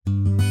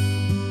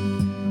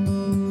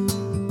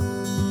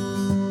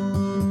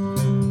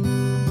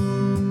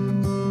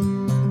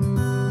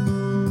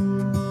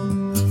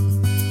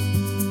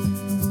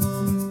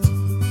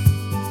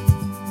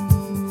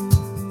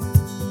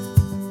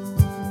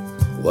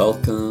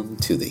Welcome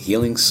to The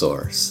Healing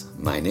Source.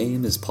 My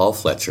name is Paul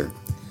Fletcher,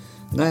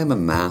 and I am a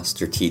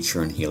master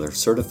teacher and healer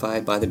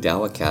certified by the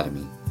Tao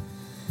Academy.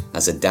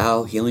 As a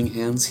Tao Healing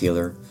Hands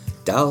healer,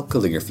 Tao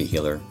Calligraphy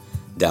healer,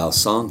 Tao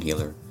Song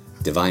healer,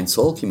 Divine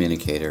Soul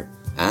communicator,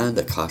 and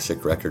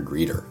Akashic Record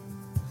reader.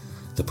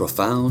 The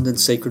profound and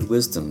sacred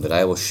wisdom that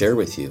I will share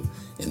with you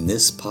in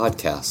this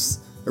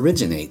podcast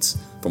originates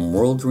from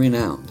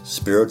world-renowned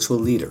spiritual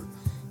leader,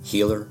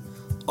 healer,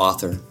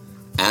 author,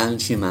 and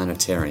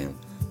humanitarian,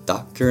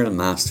 Dr. and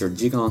Master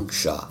Zhi Gang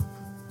Sha.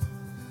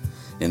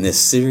 In this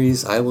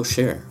series, I will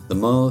share the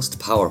most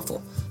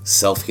powerful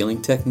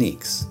self-healing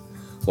techniques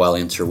while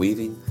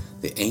interweaving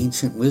the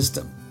ancient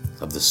wisdom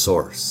of the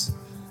Source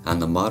and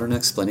the modern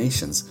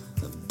explanations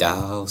of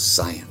Tao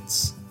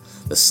science,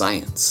 the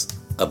science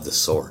of the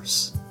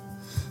Source.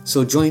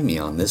 So join me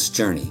on this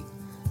journey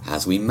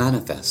as we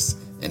manifest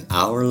in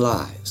our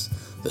lives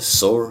the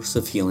source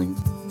of healing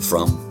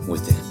from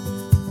within.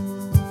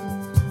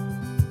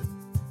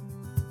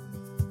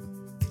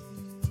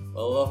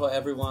 Aloha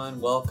everyone,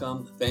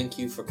 welcome. Thank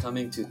you for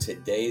coming to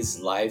today's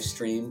live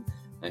stream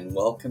and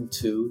welcome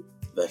to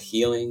The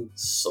Healing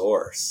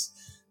Source.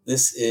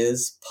 This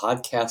is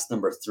podcast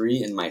number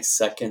 3 in my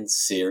second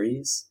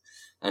series,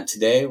 and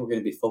today we're going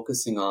to be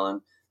focusing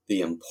on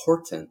the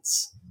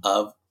importance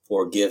of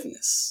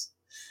forgiveness.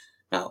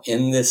 Now,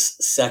 in this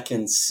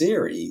second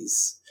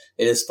series,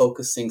 it is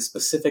focusing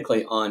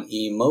specifically on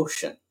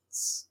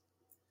emotions.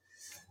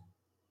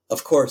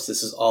 Of course,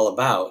 this is all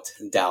about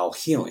Tao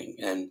healing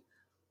and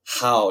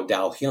how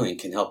Tao healing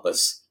can help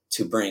us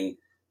to bring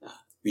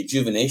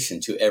rejuvenation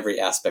to every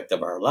aspect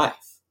of our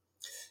life.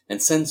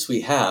 And since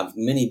we have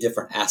many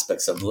different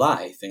aspects of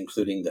life,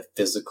 including the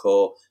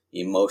physical,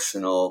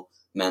 emotional,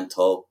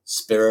 mental,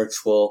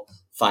 spiritual,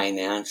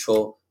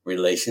 financial,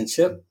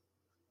 relationship,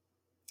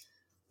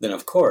 then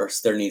of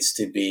course there needs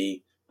to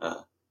be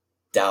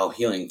Tao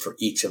healing for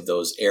each of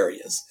those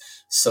areas.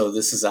 So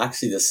this is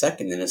actually the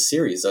second in a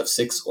series of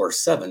 6 or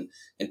 7,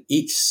 and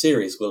each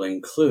series will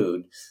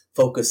include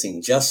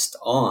focusing just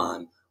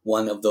on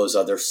one of those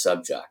other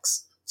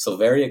subjects. So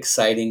very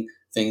exciting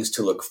things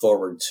to look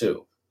forward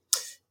to.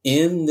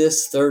 In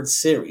this third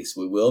series,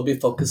 we will be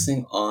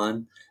focusing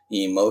on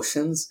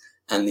emotions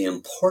and the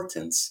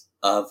importance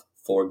of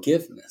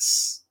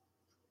forgiveness.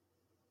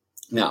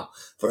 Now,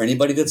 for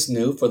anybody that's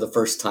new for the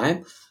first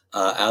time,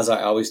 as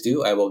I always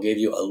do, I will give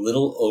you a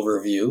little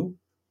overview.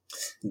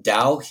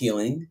 Tao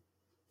healing.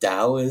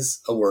 Tao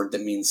is a word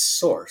that means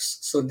source.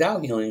 So Tao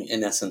healing,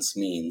 in essence,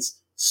 means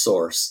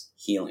source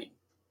healing.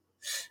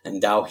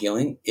 And Tao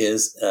healing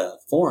is a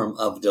form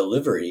of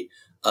delivery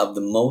of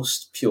the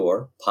most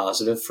pure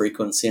positive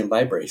frequency and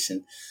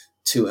vibration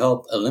to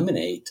help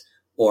eliminate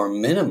or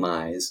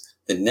minimize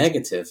the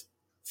negative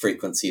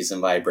frequencies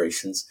and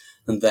vibrations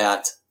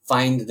that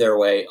find their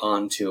way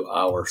onto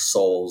our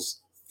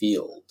soul's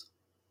field.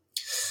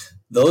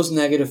 Those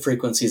negative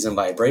frequencies and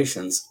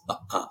vibrations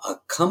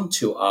come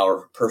to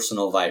our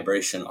personal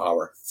vibration,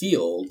 our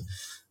field,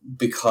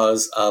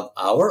 because of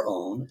our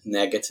own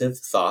negative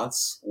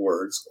thoughts,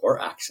 words, or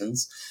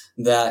actions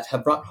that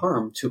have brought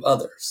harm to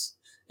others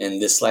in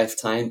this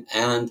lifetime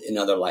and in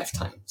other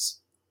lifetimes.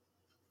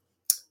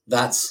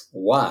 That's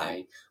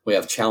why we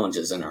have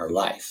challenges in our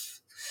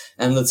life.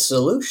 And the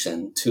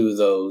solution to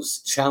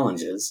those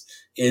challenges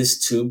is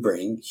to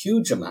bring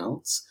huge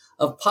amounts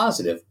of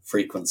positive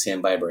frequency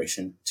and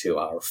vibration to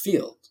our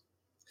field.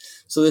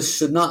 So this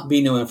should not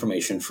be new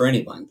information for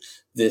anyone.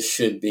 This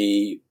should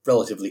be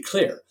relatively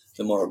clear.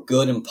 The more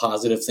good and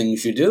positive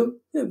things you do,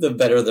 the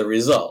better the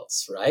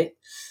results, right?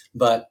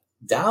 But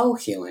Tao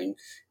healing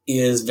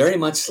is very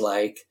much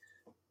like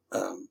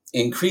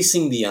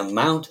increasing the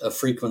amount of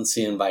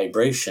frequency and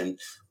vibration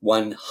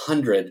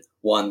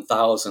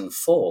 1,000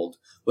 fold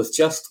with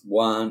just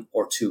 1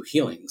 or 2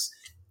 healings.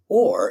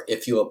 Or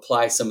if you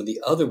apply some of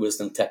the other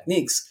wisdom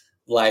techniques,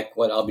 like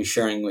what I'll be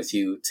sharing with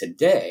you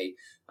today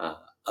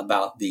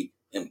about the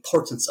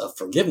importance of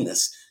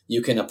forgiveness,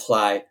 you can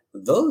apply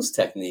those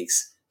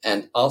techniques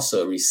and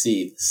also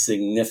receive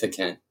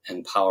significant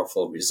and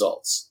powerful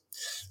results.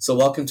 So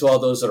welcome to all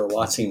those that are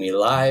watching me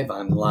live.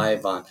 I'm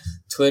live on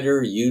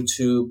Twitter,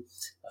 YouTube,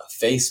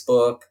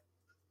 Facebook,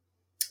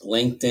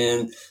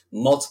 LinkedIn,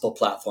 multiple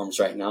platforms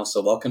right now.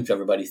 So welcome to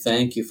everybody.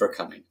 Thank you for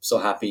coming. So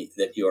happy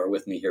that you are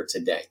with me here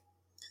today.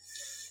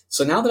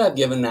 So now that I've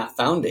given that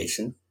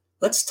foundation,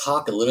 let's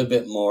talk a little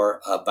bit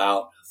more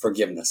about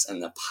forgiveness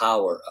and the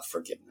power of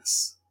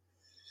forgiveness.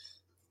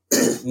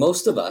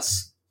 Most of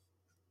us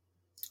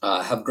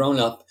have grown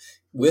up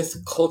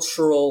with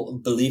cultural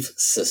belief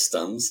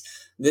systems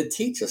that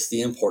teach us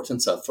the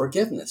importance of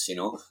forgiveness. You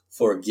know,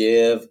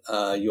 forgive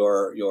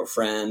your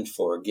friend,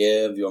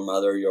 forgive your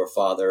mother, your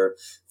father,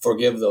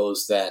 forgive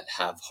those that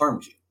have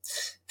harmed you.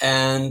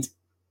 And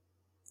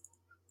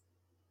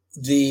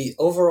the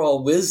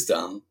overall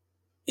wisdom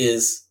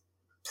is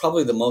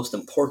probably the most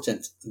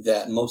important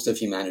that most of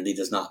humanity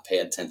does not pay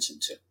attention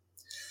to.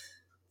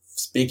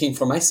 Speaking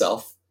for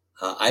myself,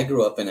 I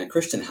grew up in a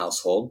Christian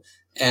household,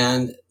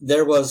 and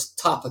there was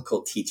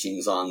topical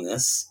teachings on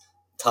this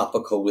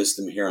topical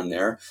wisdom here and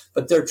there,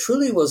 but there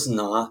truly was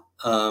not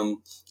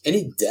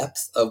any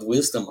depth of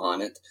wisdom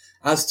on it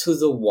as to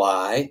the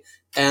why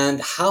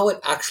and how it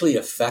actually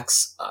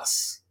affects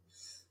us.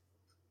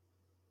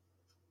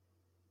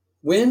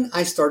 When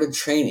I started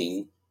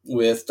training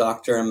with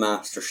Dr. and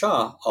Master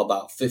Sha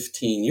about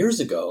 15 years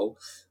ago,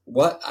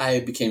 what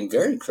I became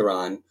very clear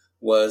on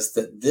was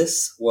that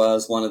this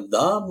was one of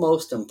the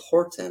most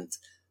important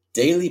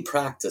daily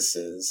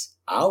practices,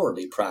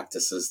 hourly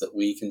practices that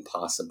we can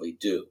possibly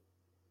do.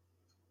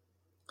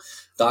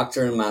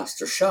 Dr. and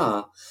Master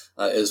Sha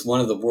is one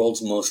of the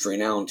world's most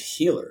renowned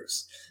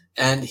healers,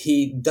 and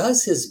he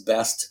does his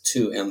best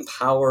to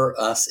empower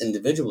us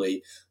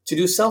individually to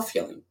do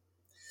self-healing.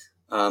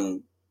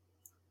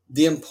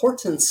 The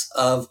importance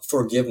of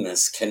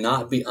forgiveness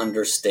cannot be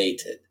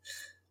understated.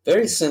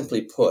 Very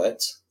simply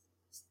put,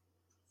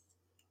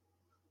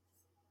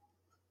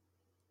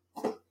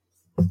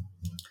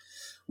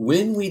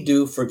 when we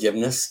do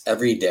forgiveness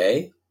every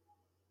day,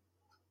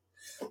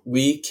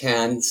 we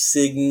can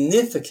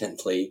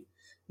significantly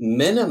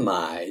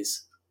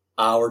minimize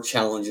our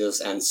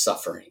challenges and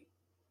suffering.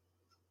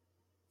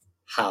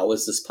 How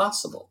is this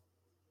possible?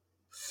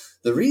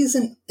 The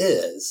reason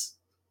is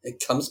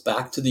it comes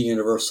back to the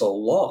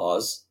universal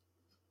laws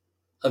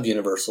of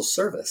universal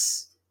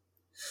service.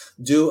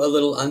 Do a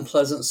little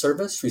unpleasant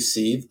service,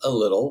 receive a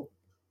little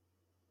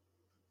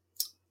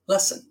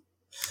lesson.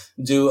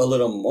 Do a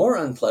little more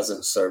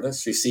unpleasant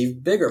service,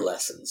 receive bigger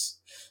lessons.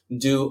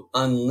 Do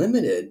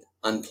unlimited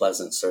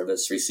unpleasant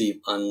service,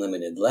 receive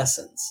unlimited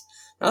lessons.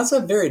 Now, that's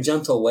a very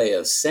gentle way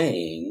of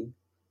saying,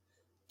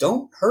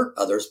 don't hurt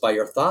others by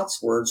your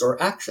thoughts, words,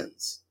 or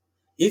actions.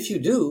 If you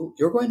do,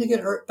 you're going to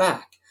get hurt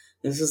back.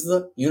 This is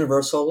the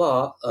universal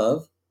law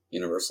of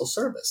universal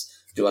service.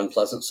 Do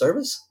unpleasant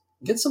service,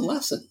 get some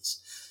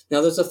lessons. Now,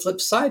 there's a flip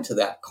side to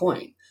that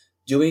coin,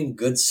 doing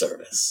good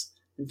service.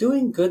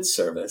 Doing good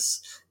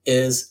service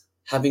is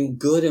having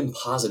good and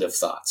positive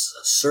thoughts,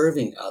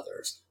 serving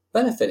others,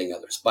 benefiting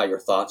others by your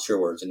thoughts,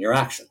 your words, and your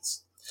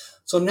actions.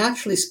 So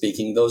naturally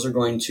speaking, those are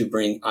going to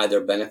bring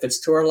either benefits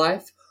to our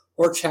life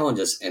or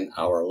challenges in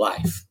our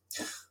life.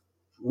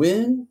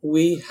 When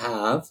we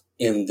have,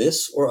 in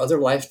this or other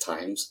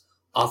lifetimes,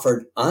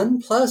 offered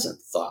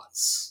unpleasant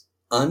thoughts,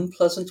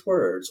 unpleasant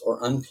words,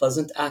 or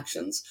unpleasant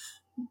actions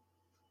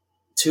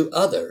to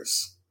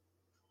others,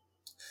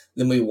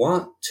 then we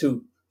want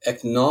to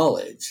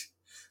acknowledge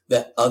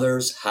that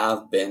others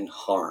have been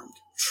harmed,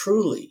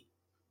 truly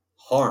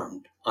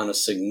harmed on a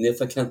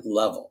significant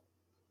level.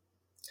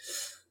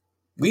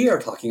 We are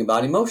talking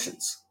about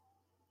emotions.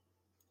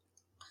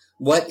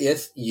 What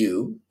if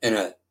you,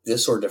 in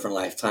this or different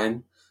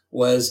lifetime,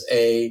 was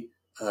a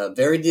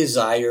very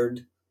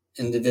desired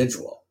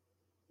individual?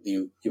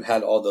 You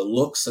had all the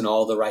looks and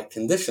all the right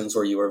conditions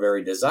where you were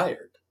very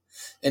desired.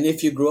 And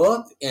if you grew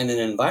up in an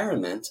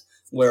environment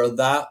where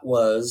that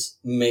was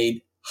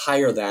made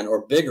higher than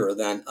or bigger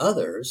than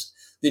others,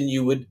 then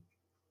you would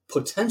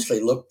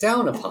potentially look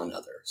down upon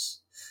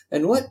others.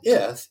 And what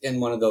if, in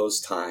one of those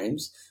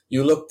times,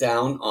 you looked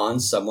down on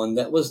someone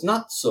that was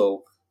not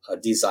so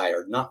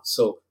desired, not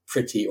so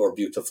pretty or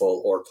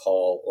beautiful or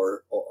tall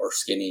or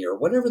skinny or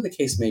whatever the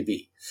case may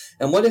be?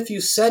 And what if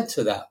you said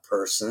to that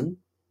person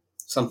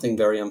something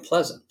very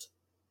unpleasant?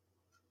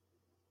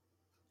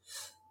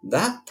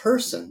 That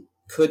person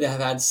could have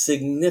had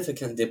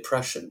significant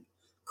depression,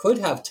 could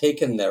have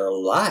taken their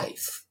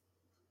life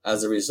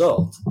as a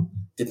result,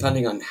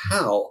 depending on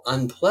how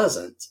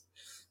unpleasant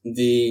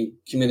the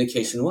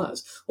communication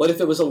was. What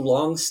if it was a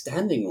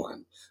long-standing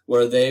one,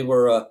 where they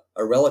were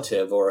a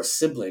relative or a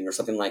sibling or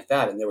something like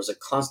that, and there was a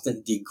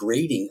constant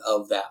degrading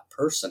of that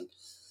person?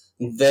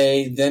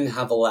 They then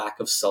have a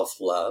lack of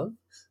self-love.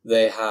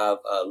 They have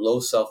low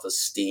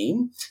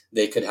self-esteem.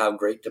 They could have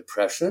great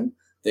depression.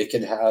 They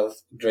could have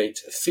great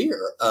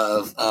fear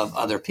of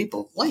other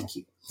people like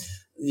you.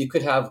 You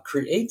could have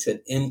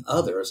created in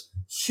others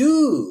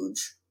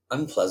huge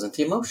unpleasant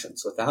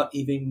emotions without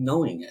even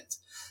knowing it.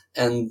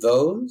 And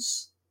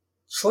those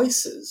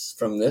choices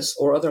from this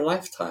or other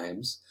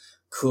lifetimes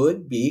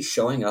could be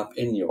showing up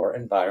in your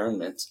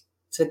environment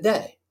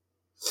today.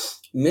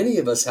 Many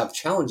of us have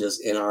challenges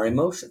in our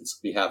emotions.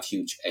 We have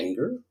huge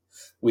anger.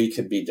 We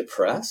could be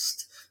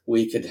depressed.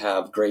 We could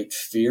have great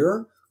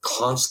fear,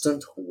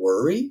 constant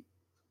worry.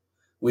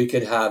 We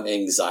could have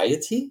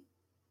anxiety.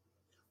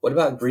 What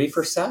about grief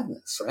or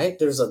sadness, right?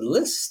 There's a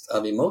list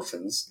of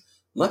emotions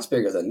much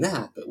bigger than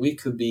that, but we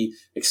could be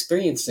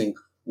experiencing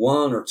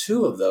one or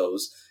two of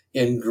those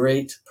in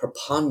great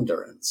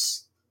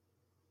preponderance.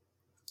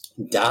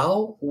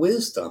 Tao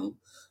wisdom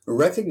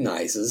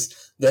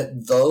recognizes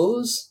that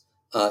those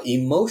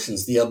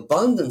emotions, the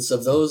abundance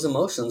of those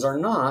emotions, are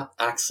not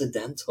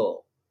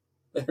accidental.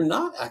 They're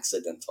not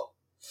accidental.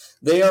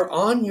 They are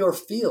on your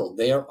field.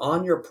 They are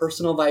on your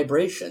personal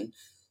vibration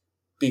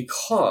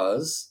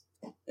because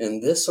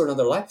in this or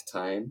another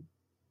lifetime,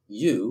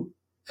 you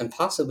and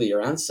possibly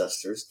your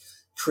ancestors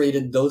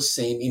created those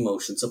same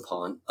emotions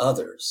upon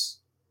others.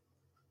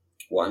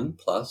 1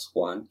 +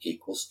 1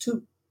 =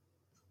 2.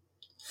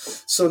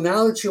 So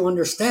now that you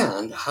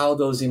understand how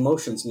those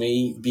emotions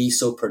may be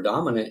so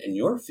predominant in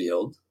your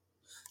field,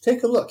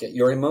 take a look at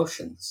your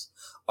emotions.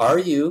 Are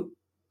you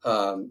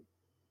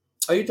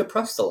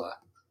depressed a lot?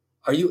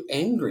 Are you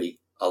angry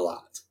a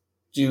lot?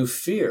 Do you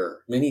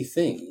fear many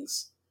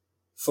things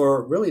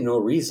for really no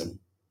reason?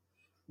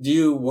 Do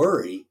you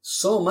worry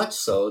so much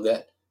so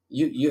that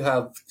you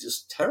have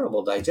just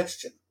terrible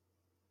digestion?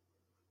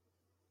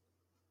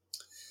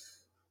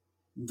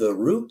 The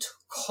root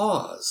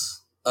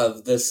cause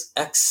of this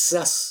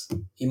excess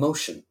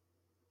emotion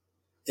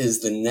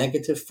is the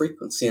negative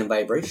frequency and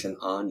vibration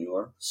on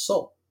your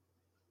soul.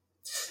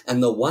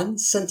 And the one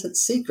sentence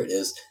secret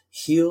is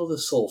heal the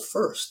soul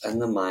first and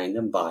the mind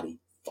and body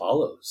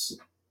follows.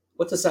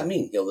 What does that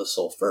mean, heal the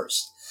soul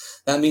first?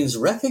 That means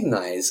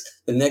recognize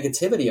the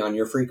negativity on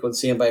your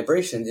frequency and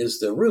vibration is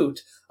the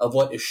root of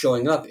what is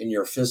showing up in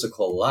your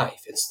physical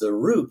life. It's the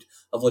root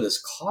of what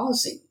is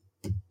causing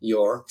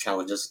your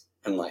challenges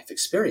and life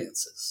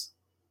experiences.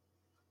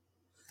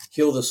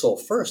 Heal the soul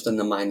first and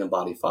the mind and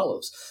body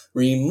follows.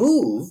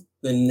 Remove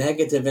the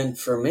negative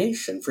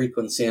information,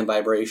 frequency and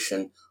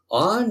vibration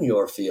on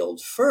your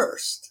field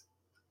first.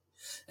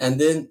 And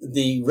then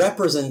the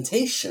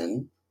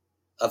representation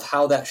of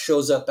how that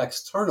shows up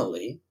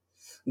externally,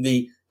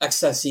 the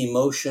excess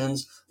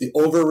emotions, the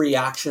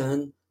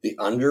overreaction, the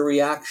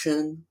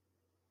underreaction,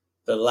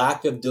 the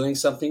lack of doing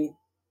something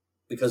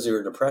because of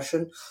your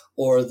depression,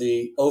 or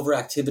the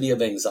overactivity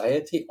of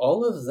anxiety,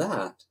 all of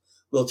that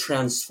will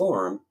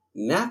transform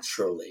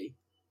naturally,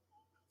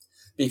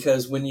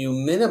 because when you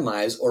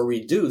minimize or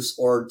reduce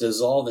or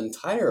dissolve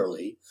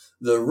entirely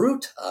the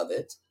root of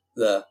it,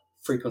 the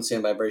frequency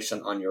and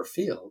vibration on your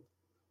field,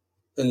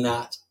 then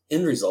that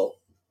end result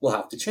will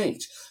have to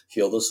change.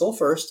 Heal the soul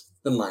first,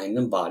 the mind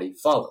and body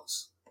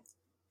follows.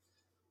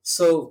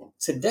 So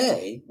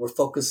today we're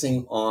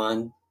focusing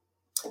on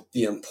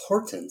the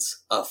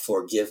importance of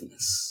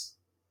forgiveness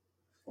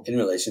in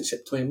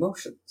relationship to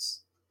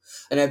emotions.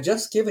 And I've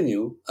just given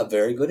you a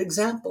very good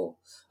example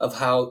of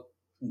how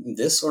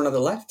this or another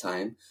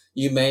lifetime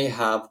you may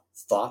have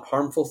thought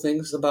harmful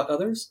things about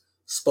others,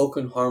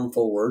 spoken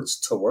harmful words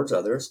towards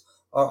others,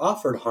 or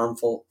offered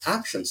harmful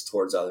actions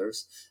towards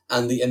others,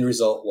 and the end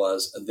result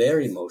was their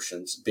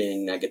emotions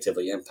being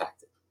negatively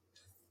impacted.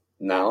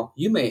 Now,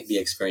 you may be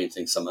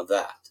experiencing some of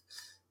that.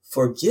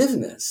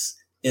 Forgiveness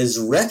is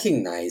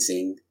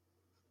recognizing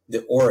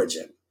the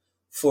origin.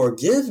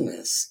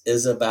 Forgiveness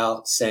is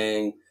about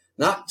saying,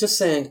 not just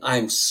saying,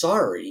 I'm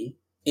sorry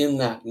in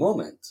that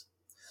moment.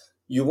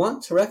 You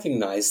want to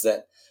recognize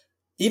that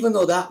even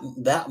though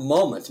that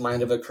moment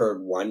might have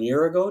occurred 1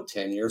 year ago,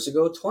 10 years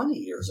ago, 20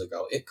 years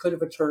ago, it could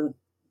have occurred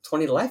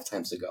 20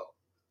 lifetimes ago.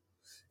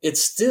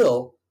 It's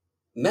still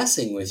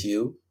messing with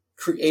you,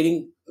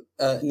 creating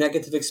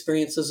negative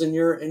experiences in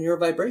your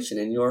vibration,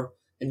 in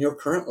your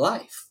current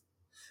life,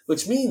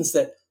 which means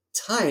that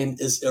time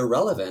is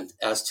irrelevant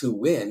as to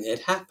when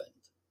it happened.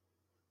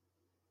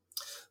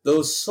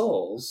 Those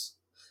souls,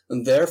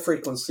 their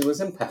frequency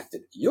was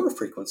impacted. Your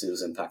frequency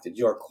was impacted.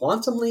 You're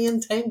quantumly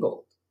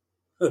entangled,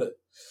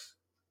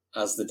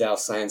 as the Tao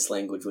science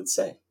language would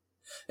say.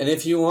 And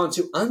if you want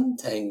to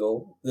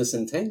untangle this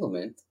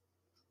entanglement,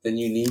 then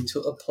you need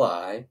to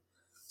apply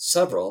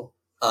several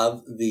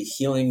of the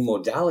healing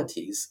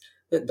modalities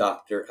that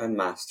Dr. and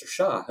Master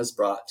Sha has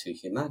brought to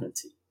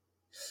humanity.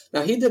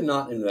 Now, he did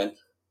not invent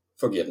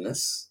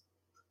forgiveness,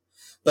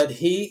 but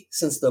he,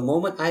 since the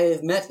moment I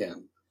have met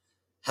him,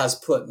 has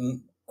put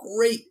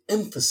great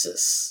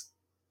emphasis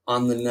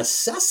on the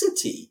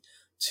necessity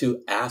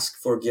to ask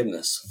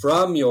forgiveness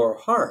from your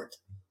heart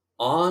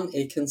on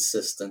a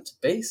consistent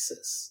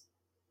basis.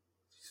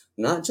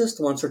 Not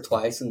just once or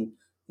twice and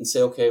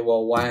say, okay,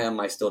 well, why am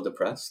I still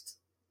depressed?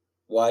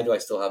 Why do I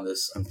still have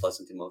this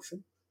unpleasant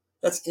emotion?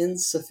 That's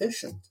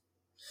insufficient.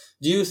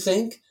 Do you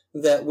think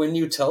that when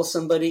you tell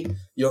somebody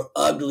you're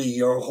ugly,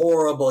 you're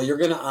horrible, you're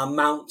going to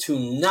amount to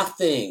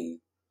nothing?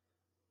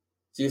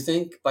 Do you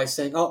think by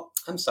saying, oh,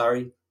 I'm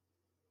sorry,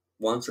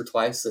 once or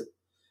twice, that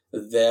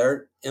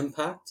their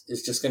impact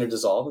is just going to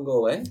dissolve and go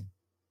away?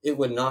 It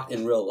would not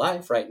in real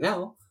life right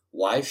now.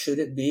 Why should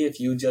it be if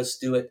you just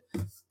do it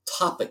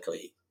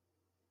topically?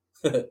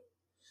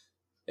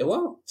 It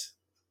won't.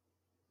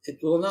 It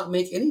will not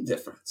make any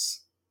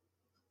difference.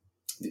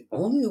 The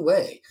only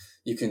way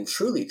you can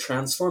truly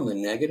transform the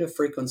negative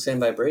frequency and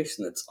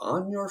vibration that's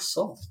on your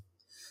soul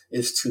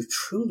is to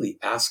truly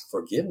ask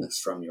forgiveness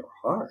from your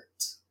heart.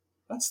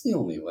 That's the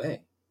only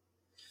way.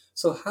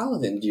 So how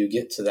then do you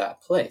get to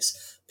that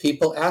place?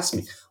 People ask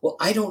me, well,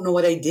 I don't know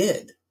what I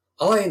did.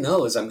 All I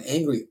know is I'm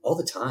angry all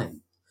the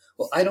time.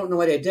 Well, I don't know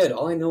what I did.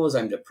 All I know is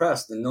I'm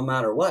depressed, and no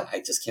matter what,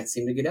 I just can't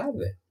seem to get out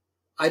of it.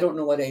 I don't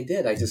know what I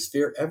did. I just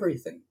fear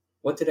everything.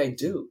 What did I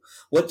do?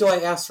 What do I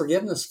ask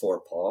forgiveness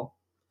for, Paul?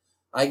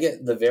 I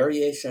get the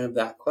variation of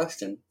that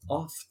question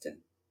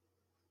often.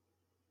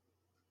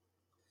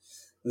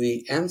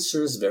 The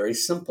answer is very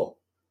simple.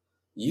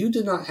 You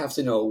do not have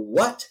to know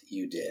what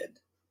you did.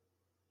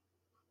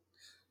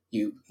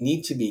 You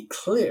need to be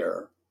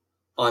clear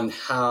on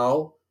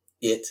how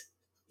it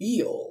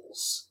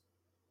feels.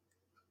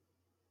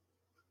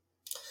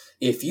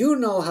 If you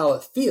know how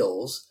it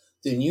feels,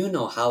 then you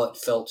know how it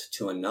felt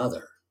to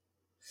another.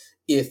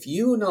 If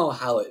you know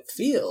how it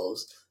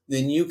feels,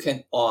 then you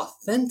can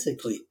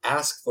authentically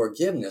ask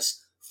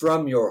forgiveness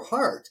from your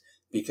heart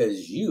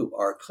because you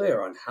are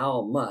clear on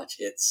how much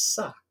it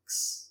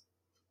sucks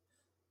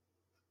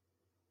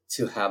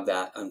to have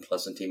that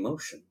unpleasant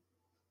emotion.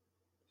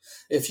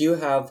 If you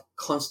have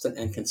constant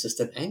and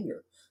consistent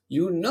anger,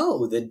 you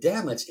know the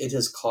damage it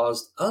has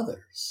caused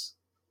others.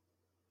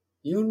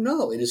 You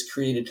know it has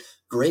created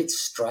great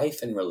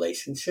strife in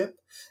relationship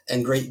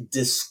and great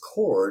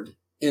discord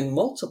in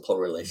multiple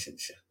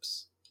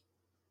relationships.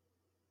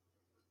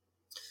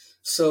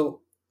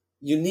 So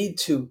you need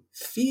to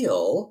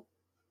feel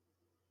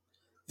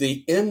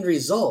the end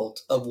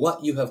result of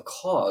what you have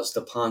caused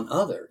upon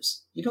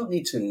others. You don't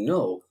need to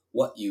know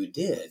what you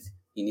did.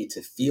 You need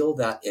to feel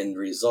that end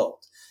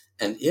result.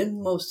 And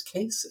in most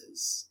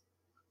cases,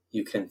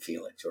 you can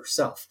feel it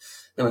yourself.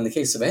 Now, in the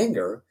case of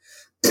anger,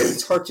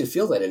 it's hard to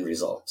feel that end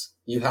result.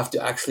 You have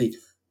to actually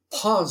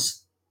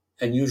pause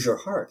and use your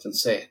heart and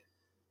say,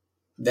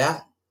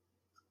 that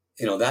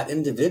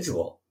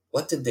individual,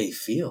 what did they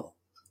feel?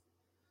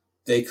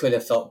 They could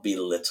have felt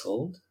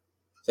belittled.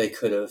 They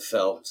could have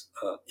felt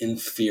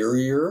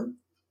inferior.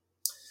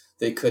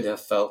 They could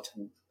have felt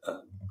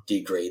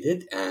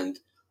degraded and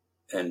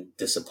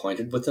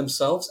disappointed with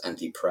themselves and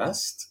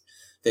depressed.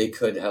 They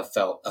could have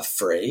felt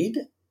afraid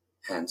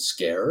and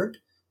scared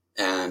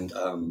and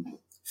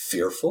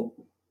fearful,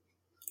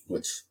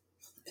 which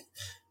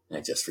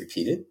I just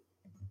repeated.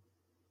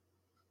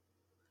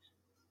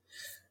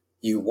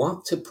 You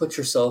want to put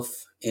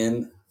yourself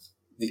in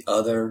the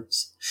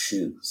other's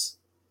shoes.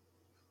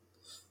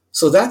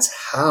 So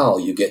that's how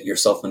you get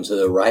yourself into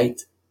the right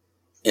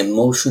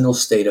emotional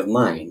state of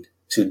mind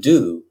to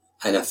do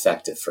an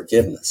effective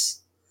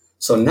forgiveness.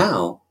 So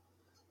now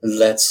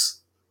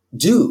let's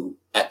do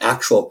an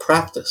actual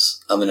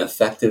practice of an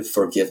effective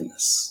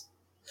forgiveness.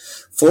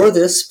 For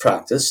this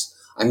practice,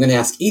 I'm going to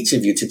ask each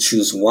of you to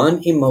choose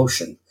one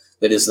emotion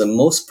that is the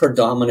most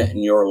predominant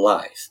in your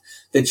life,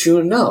 that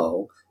you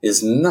know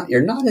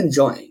you're not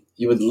enjoying.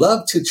 You would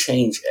love to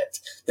change it.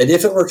 That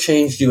if it were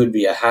changed, you would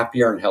be a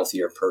happier and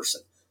healthier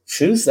person.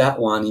 Choose that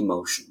one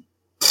emotion.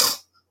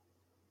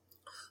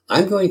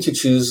 I'm going to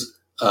choose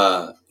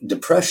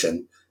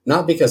depression,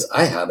 not because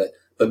I have it,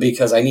 but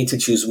because I need to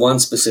choose one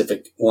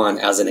specific one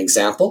as an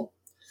example.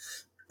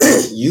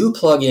 You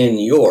plug in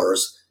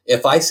yours.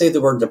 If I say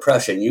the word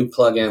depression, you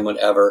plug in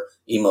whatever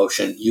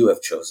emotion you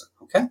have chosen.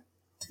 Okay?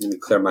 Let me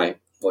clear my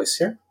voice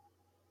here.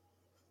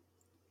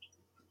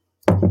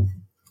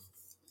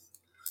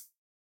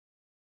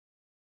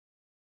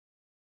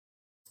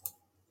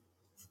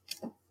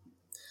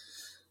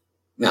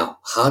 Now,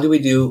 how do we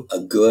do a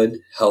good,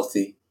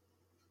 healthy,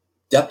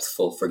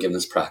 depthful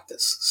forgiveness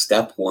practice?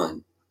 Step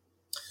 1.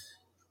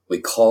 We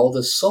call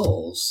the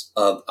souls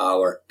of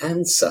our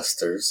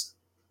ancestors,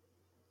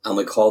 and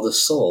we call the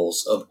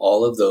souls of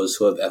all of those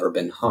who have ever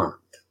been harmed.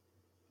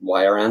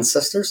 Why our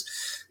ancestors?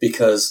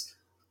 Because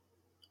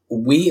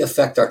we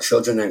affect our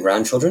children and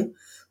grandchildren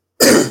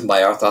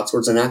by our thoughts,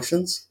 words, and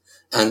actions,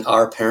 and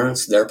our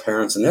parents, their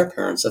parents, and their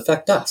parents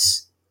affect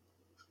us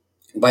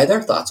by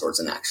their thoughts, words,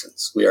 and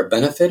actions. We are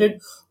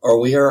benefited or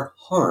we are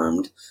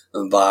harmed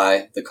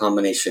by the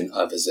combination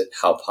of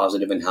how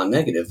positive and how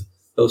negative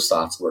those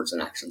thoughts, words,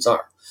 and actions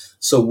are.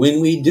 So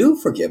when we do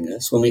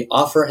forgiveness, when we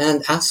offer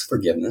and ask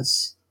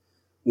forgiveness,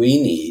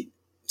 we need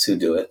to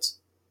do it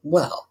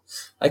well.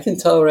 I can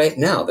tell right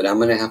now that I'm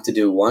going to have to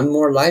do one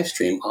more live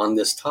stream on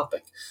this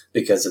topic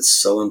because it's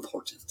so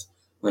important.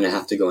 I'm going to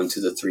have to go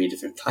into the 3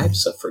 different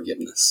types of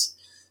forgiveness,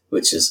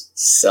 which is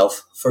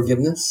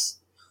self-forgiveness,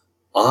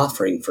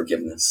 offering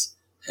forgiveness,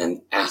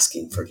 and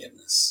asking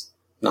forgiveness.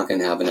 I'm not going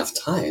to have enough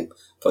time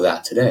for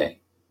that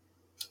today,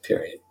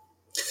 period.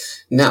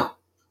 Now,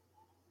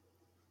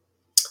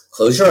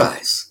 close your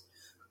eyes.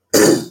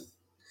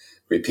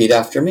 Repeat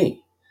after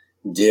me.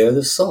 Dear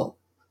the soul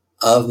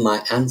of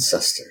my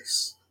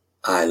ancestors,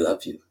 I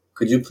love you.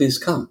 Could you please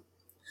come?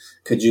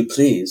 Could you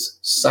please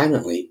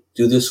silently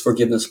do this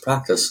forgiveness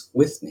practice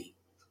with me?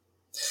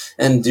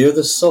 And dear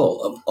the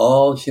soul of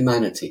all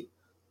humanity,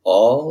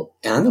 all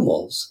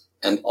animals,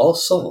 and all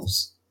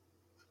souls,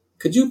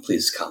 could you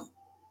please come?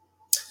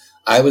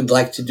 I would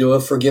like to do a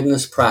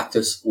forgiveness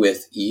practice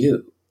with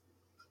you.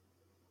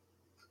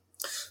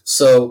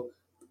 So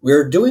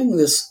we're doing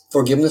this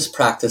forgiveness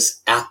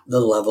practice at the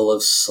level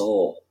of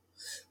soul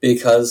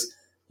because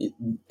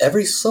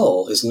every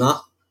soul is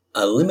not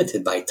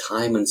limited by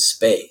time and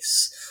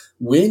space.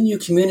 When you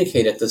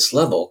communicate at this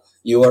level,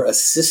 you are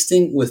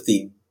assisting with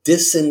the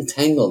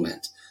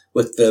disentanglement,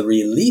 with the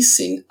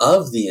releasing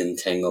of the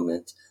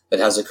entanglement that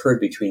has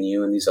occurred between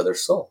you and these other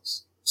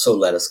souls. So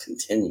let us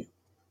continue.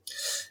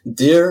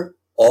 Dear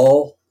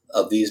all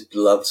of these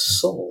beloved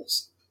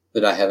souls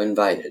that I have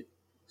invited,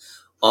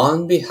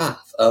 on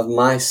behalf of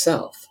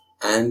myself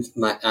and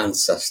my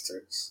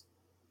ancestors,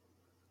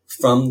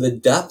 from the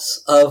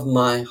depths of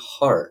my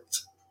heart,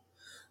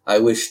 I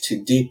wish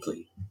to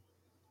deeply,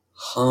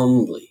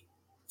 humbly,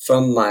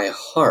 from my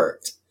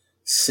heart,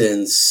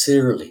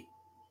 sincerely,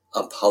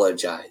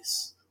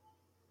 apologize.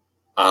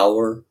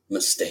 Our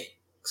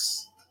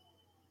mistakes.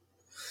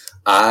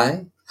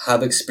 I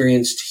have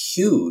experienced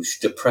huge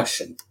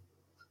depression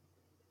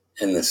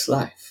in this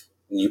life.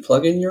 When you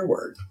plug in your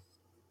word,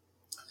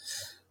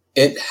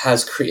 it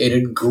has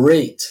created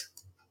great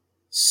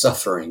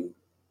suffering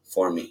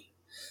for me.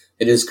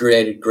 It has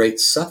created great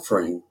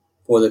suffering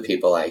for the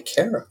people I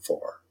care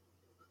for.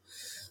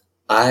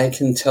 I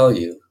can tell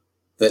you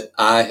that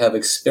I have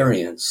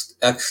experienced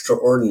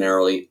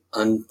extraordinarily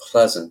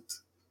unpleasant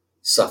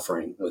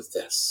suffering with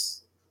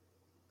this.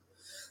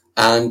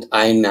 And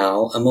I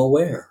now am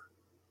aware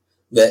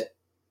that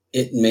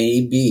it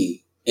may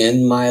be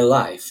in my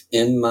life,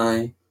 in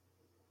my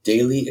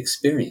daily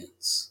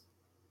experience,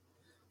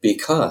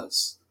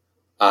 because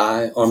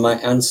I or my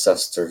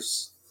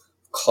ancestors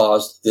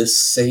caused this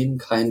same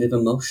kind of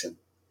emotion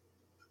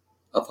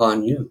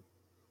upon you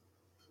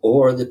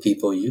or the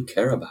people you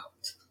care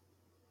about.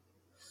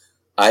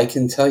 I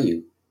can tell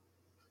you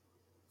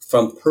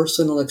from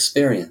personal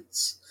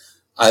experience,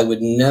 I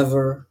would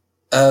never,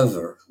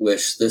 ever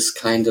wish this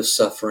kind of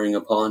suffering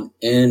upon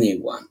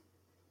anyone.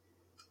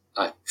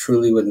 I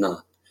truly would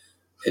not.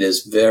 It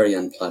is very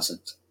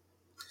unpleasant.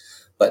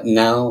 But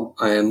now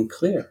I am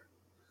clear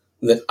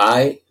that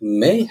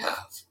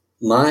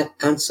my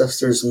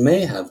ancestors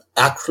may have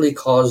actually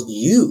caused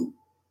you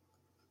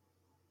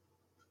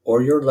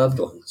or your loved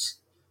ones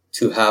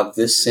to have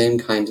this same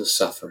kind of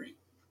suffering.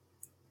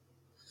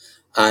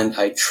 And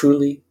I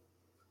truly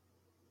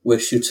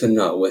wish you to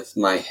know, with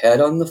my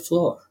head on the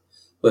floor,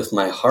 with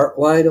my heart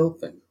wide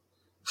open,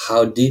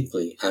 how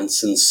deeply and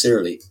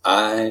sincerely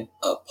I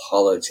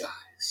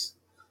apologize.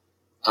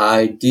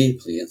 I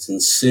deeply and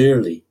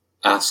sincerely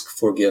ask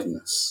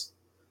forgiveness.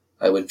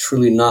 I would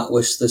truly not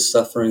wish this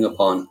suffering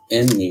upon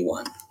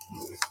anyone.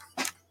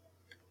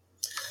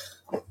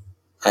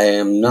 I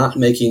am not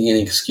making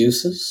any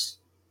excuses.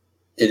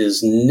 It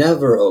is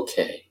never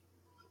okay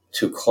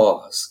to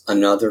cause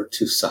another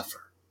to suffer.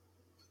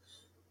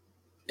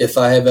 If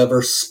I have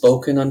ever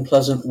spoken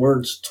unpleasant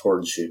words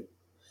towards you,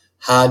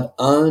 had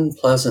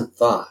unpleasant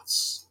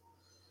thoughts,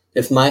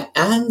 if my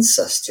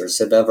ancestors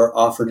have ever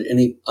offered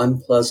any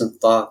unpleasant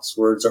thoughts,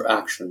 words, or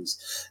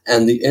actions,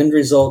 and the end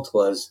result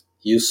was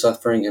you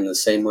suffering in the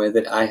same way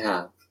that I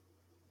have,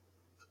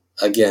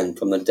 again,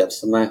 from the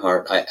depths of my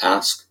heart, I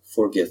ask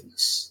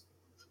forgiveness.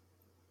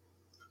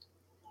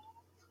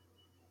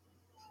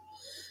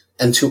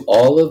 And to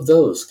all of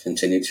those,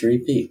 continue to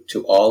repeat,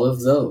 to all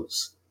of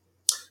those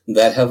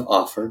that have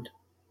offered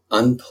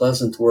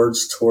unpleasant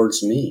words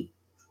towards me,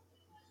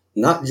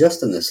 not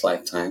just in this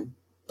lifetime,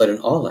 but in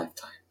all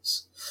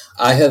lifetimes,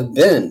 I have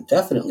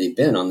definitely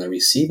been on the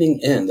receiving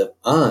end of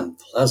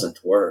unpleasant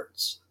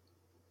words.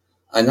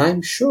 And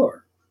I'm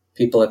sure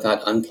people have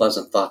had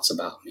unpleasant thoughts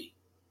about me.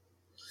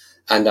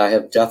 And I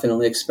have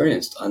definitely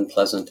experienced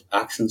unpleasant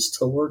actions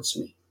towards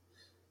me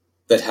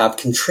that have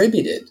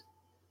contributed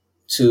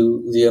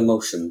to the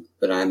emotion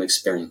that I'm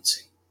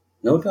experiencing.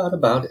 No doubt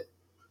about it.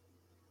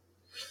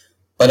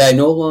 But I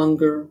no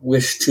longer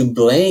wish to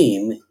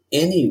blame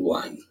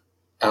anyone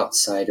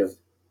outside of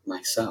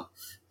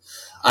myself.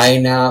 I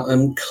now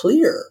am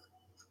clear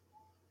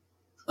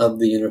of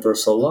the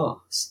universal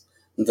laws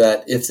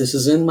that if this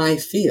is in my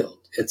field,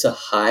 it's a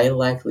high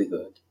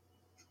likelihood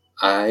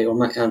I or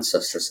my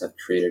ancestors have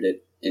created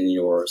it in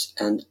yours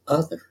and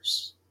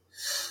others.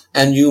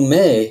 And you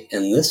may,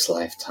 in this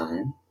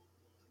lifetime,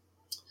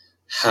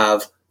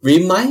 have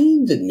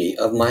reminded me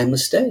of my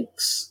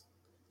mistakes.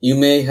 You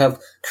may have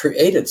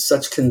created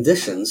such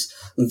conditions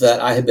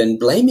that I have been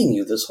blaming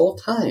you this whole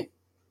time.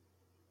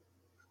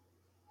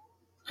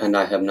 And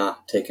I have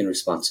not taken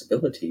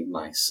responsibility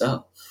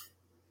myself.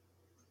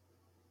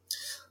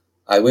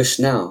 I wish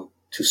now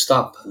to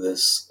stop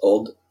this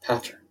old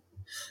pattern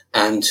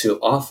and to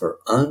offer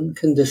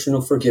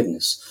unconditional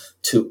forgiveness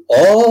to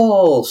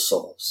all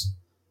souls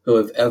who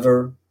have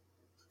ever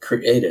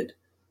created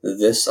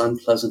this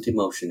unpleasant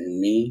emotion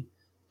in me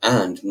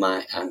and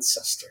my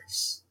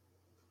ancestors.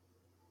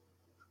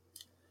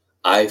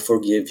 I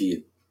forgive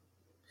you.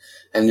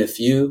 And if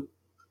you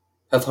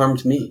have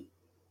harmed me,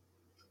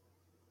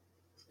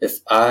 if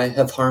I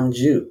have harmed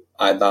you,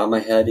 I bow my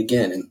head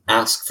again and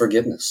ask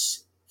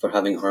forgiveness for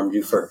having harmed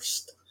you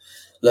first.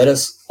 Let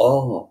us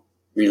all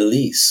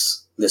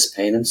release this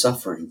pain and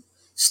suffering,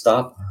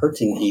 stop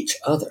hurting each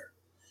other,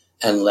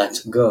 and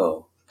let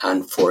go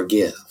and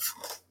forgive.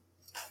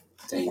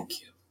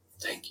 Thank you.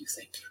 Thank you.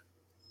 Thank you.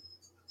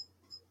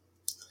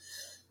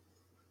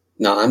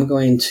 Now I'm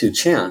going to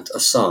chant a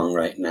song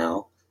right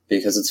now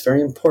because it's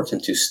very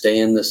important to stay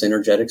in this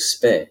energetic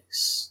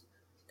space.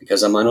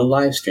 Because I'm on a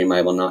live stream,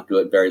 I will not do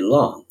it very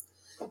long.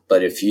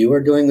 But if you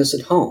are doing this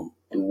at home,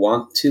 you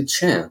want to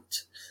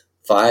chant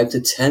 5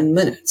 to 10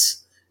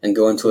 minutes and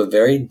go into a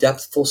very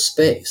depthful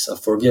space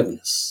of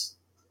forgiveness.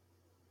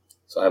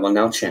 So I will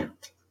now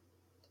chant.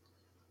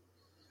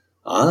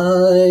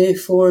 I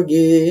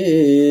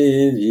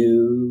forgive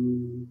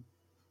you.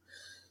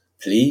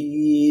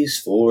 Please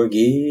forgive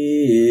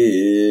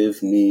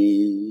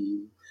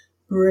me.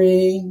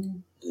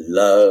 Bring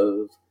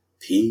love,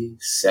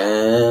 peace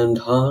and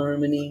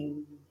harmony.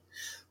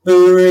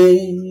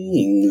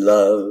 Bring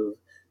love,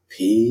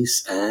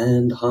 peace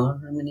and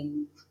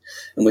harmony.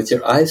 And with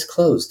your eyes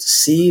closed,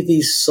 see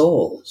these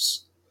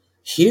souls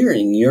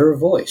hearing your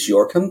voice,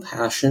 your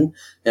compassion,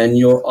 and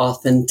your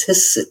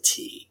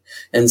authenticity,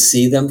 and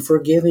see them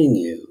forgiving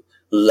you,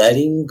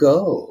 letting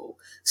go.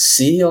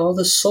 See all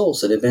the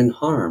souls that have been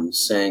harmed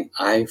saying,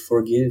 I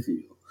forgive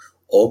you.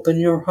 Open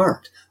your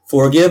heart.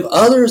 Forgive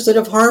others that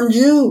have harmed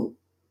you.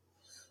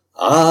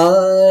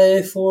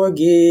 I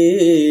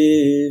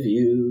forgive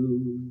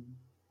you.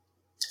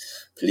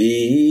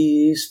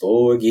 Please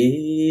forgive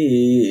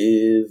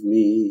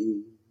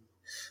me.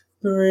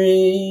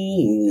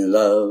 Bring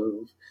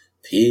love,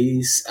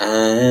 peace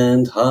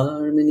and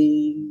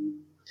harmony.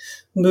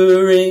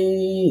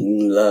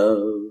 Bring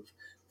love,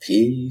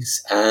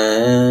 peace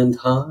and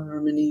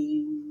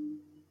harmony.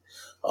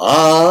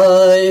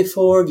 I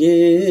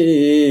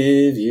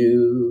forgive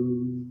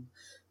you.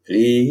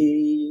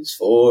 Please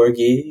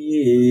forgive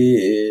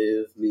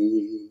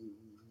me.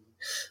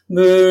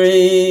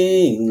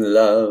 Bring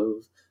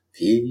love,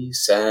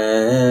 peace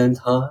and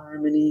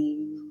harmony.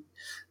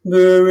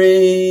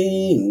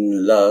 Bring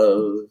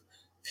love,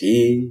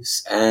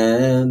 peace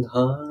and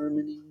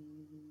harmony.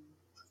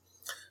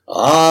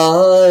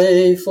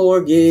 I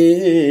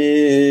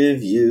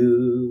forgive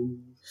you.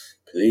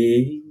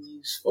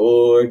 Please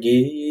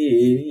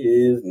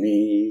forgive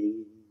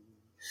me.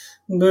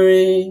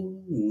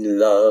 Bring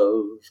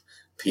love,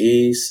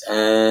 peace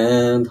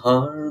and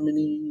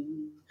harmony.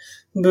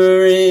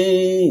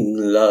 Bring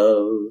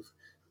love,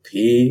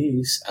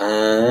 peace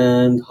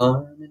and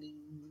harmony.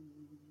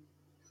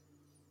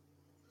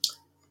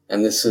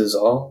 And this is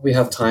all we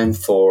have time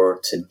for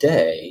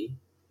today.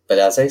 But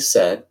as I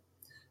said,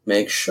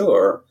 make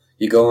sure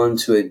you go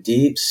into a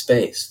deep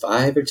space,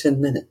 5 or 10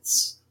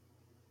 minutes.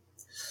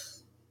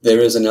 There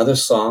is another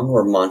song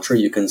or mantra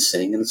you can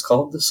sing, and it's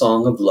called the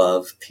Song of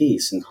Love,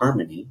 Peace, and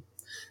Harmony.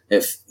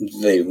 If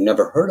they've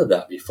never heard of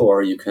that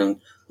before, you can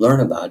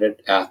learn about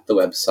it at the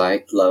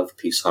website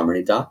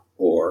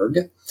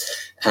lovepeaceharmony.org,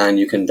 and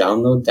you can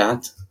download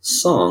that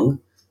song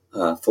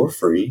for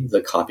free.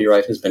 The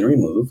copyright has been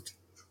removed.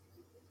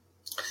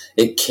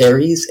 It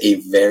carries a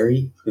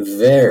very,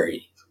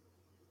 very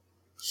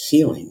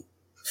healing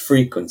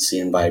frequency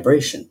and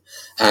vibration,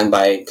 and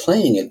by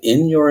playing it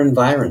in your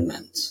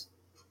environment,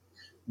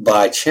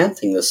 by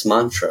chanting this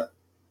mantra,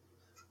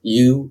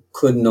 you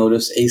could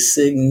notice a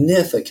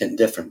significant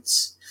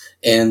difference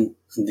in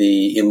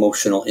the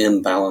emotional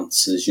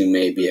imbalances you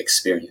may be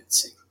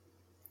experiencing.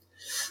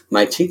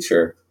 My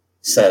teacher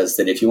says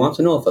that if you want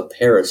to know if a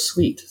pear is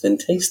sweet, then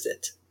taste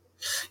it.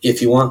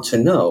 If you want to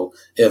know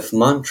if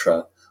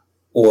mantra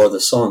or the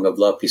song of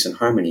love, peace, and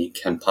harmony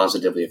can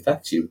positively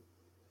affect you,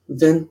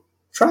 then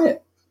try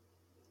it.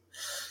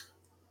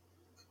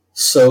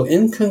 So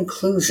in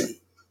conclusion,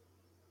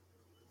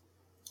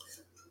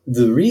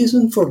 the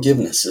reason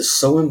forgiveness is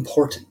so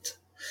important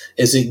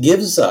is it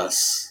gives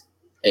us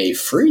a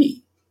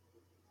free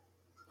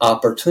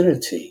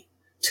opportunity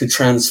to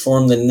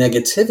transform the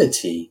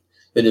negativity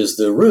that is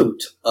the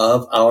root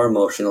of our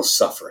emotional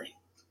suffering.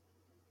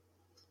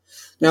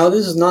 Now,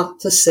 this is not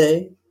to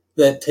say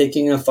that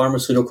taking a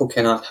pharmaceutical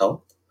cannot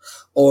help,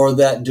 or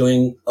that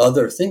doing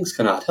other things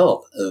cannot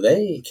help.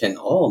 They can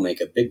all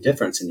make a big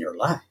difference in your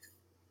life.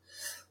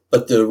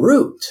 But the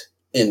root,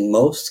 in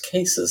most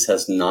cases,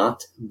 has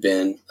not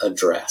been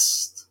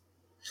addressed.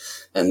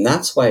 And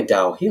that's why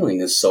Tao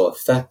healing is so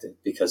effective,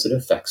 because it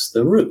affects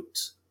the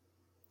root.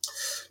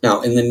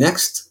 Now, in the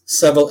next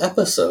several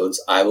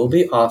episodes, I will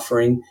be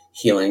offering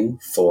healing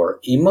for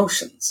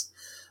emotions.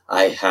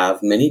 I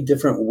have many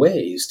different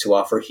ways to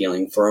offer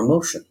healing for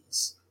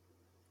emotions.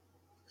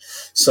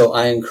 So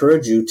I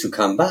encourage you to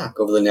come back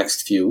over the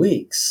next few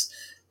weeks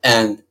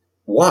and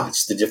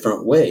watch the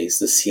different ways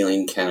this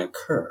healing can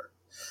occur.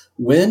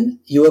 When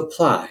you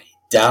apply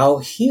Tao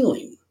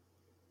healing,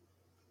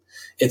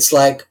 it's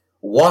like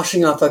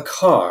washing off a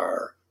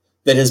car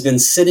that has been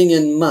sitting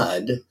in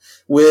mud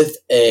with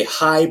a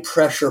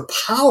high-pressure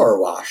power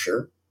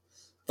washer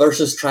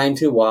versus trying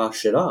to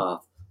wash it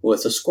off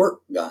with a squirt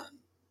gun.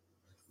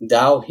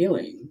 Tao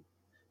healing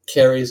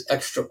carries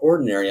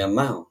extraordinary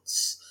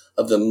amounts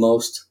of the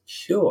most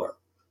pure,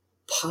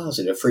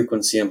 positive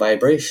frequency and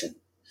vibration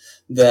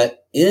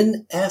that,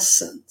 in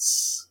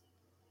essence,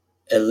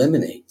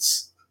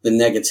 eliminates the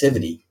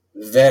negativity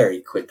very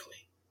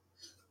quickly.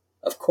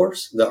 Of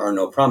course, there are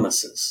no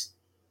promises,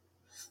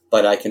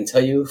 but I can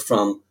tell you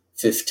from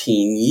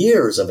 15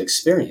 years of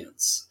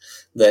experience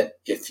that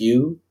if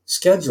you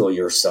schedule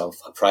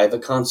yourself a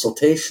private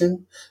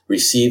consultation,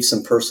 receive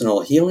some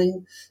personal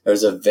healing,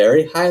 there's a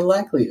very high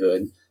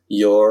likelihood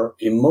your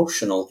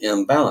emotional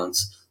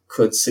imbalance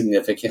could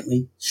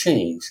significantly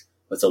change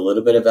with a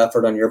little bit of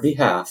effort on your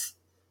behalf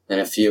and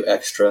a few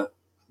extra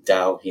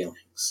Tao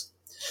healings.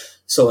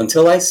 So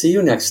until I see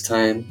you next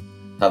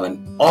time, have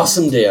an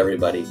awesome day,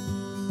 everybody.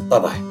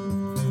 Bye-bye.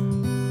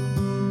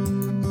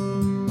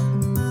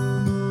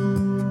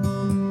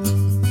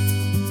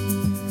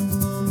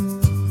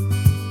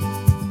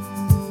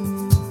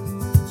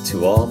 To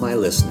To all my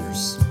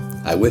listeners,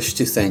 I wish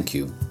to thank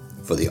you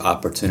for the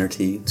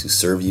opportunity to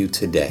serve you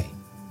today.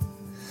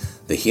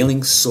 The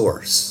healing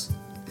source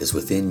is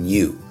within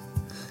you.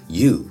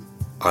 You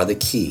are the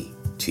key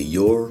to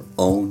your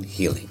own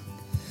healing.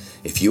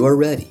 If you are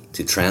ready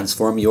to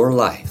transform your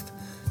life,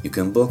 you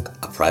can book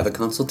a private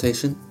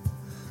consultation,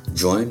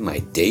 join my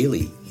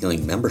daily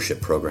healing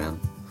membership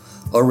program,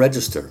 or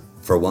register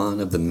for one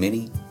of the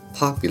many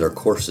popular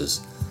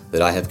courses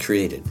that I have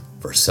created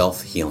for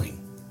self-healing.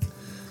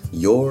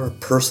 Your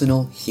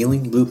personal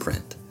healing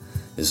blueprint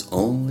is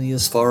only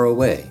as far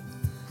away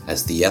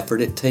as the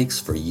effort it takes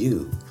for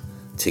you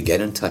to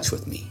get in touch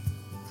with me.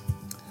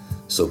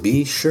 So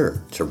be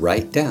sure to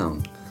write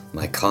down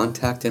my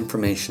contact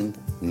information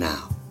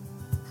now.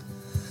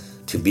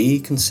 To be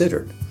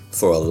considered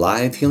for a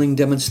live healing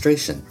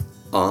demonstration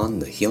on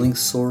the Healing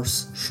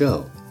Source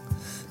show,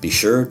 be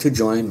sure to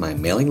join my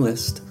mailing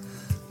list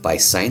by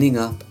signing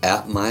up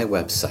at my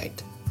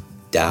website,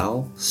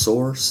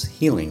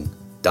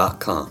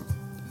 TaoSourceHealing.com,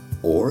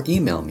 or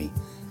email me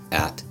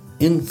at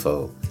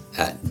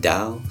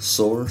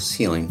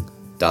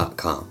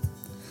info@TaoSourceHealing.com.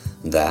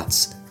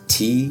 That's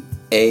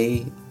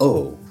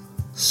TAO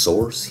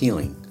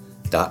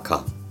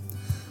SourceHealing.com.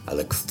 I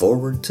look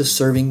forward to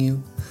serving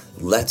you.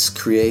 Let's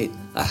create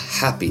a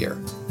happier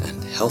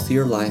and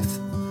healthier life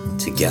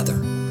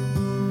together.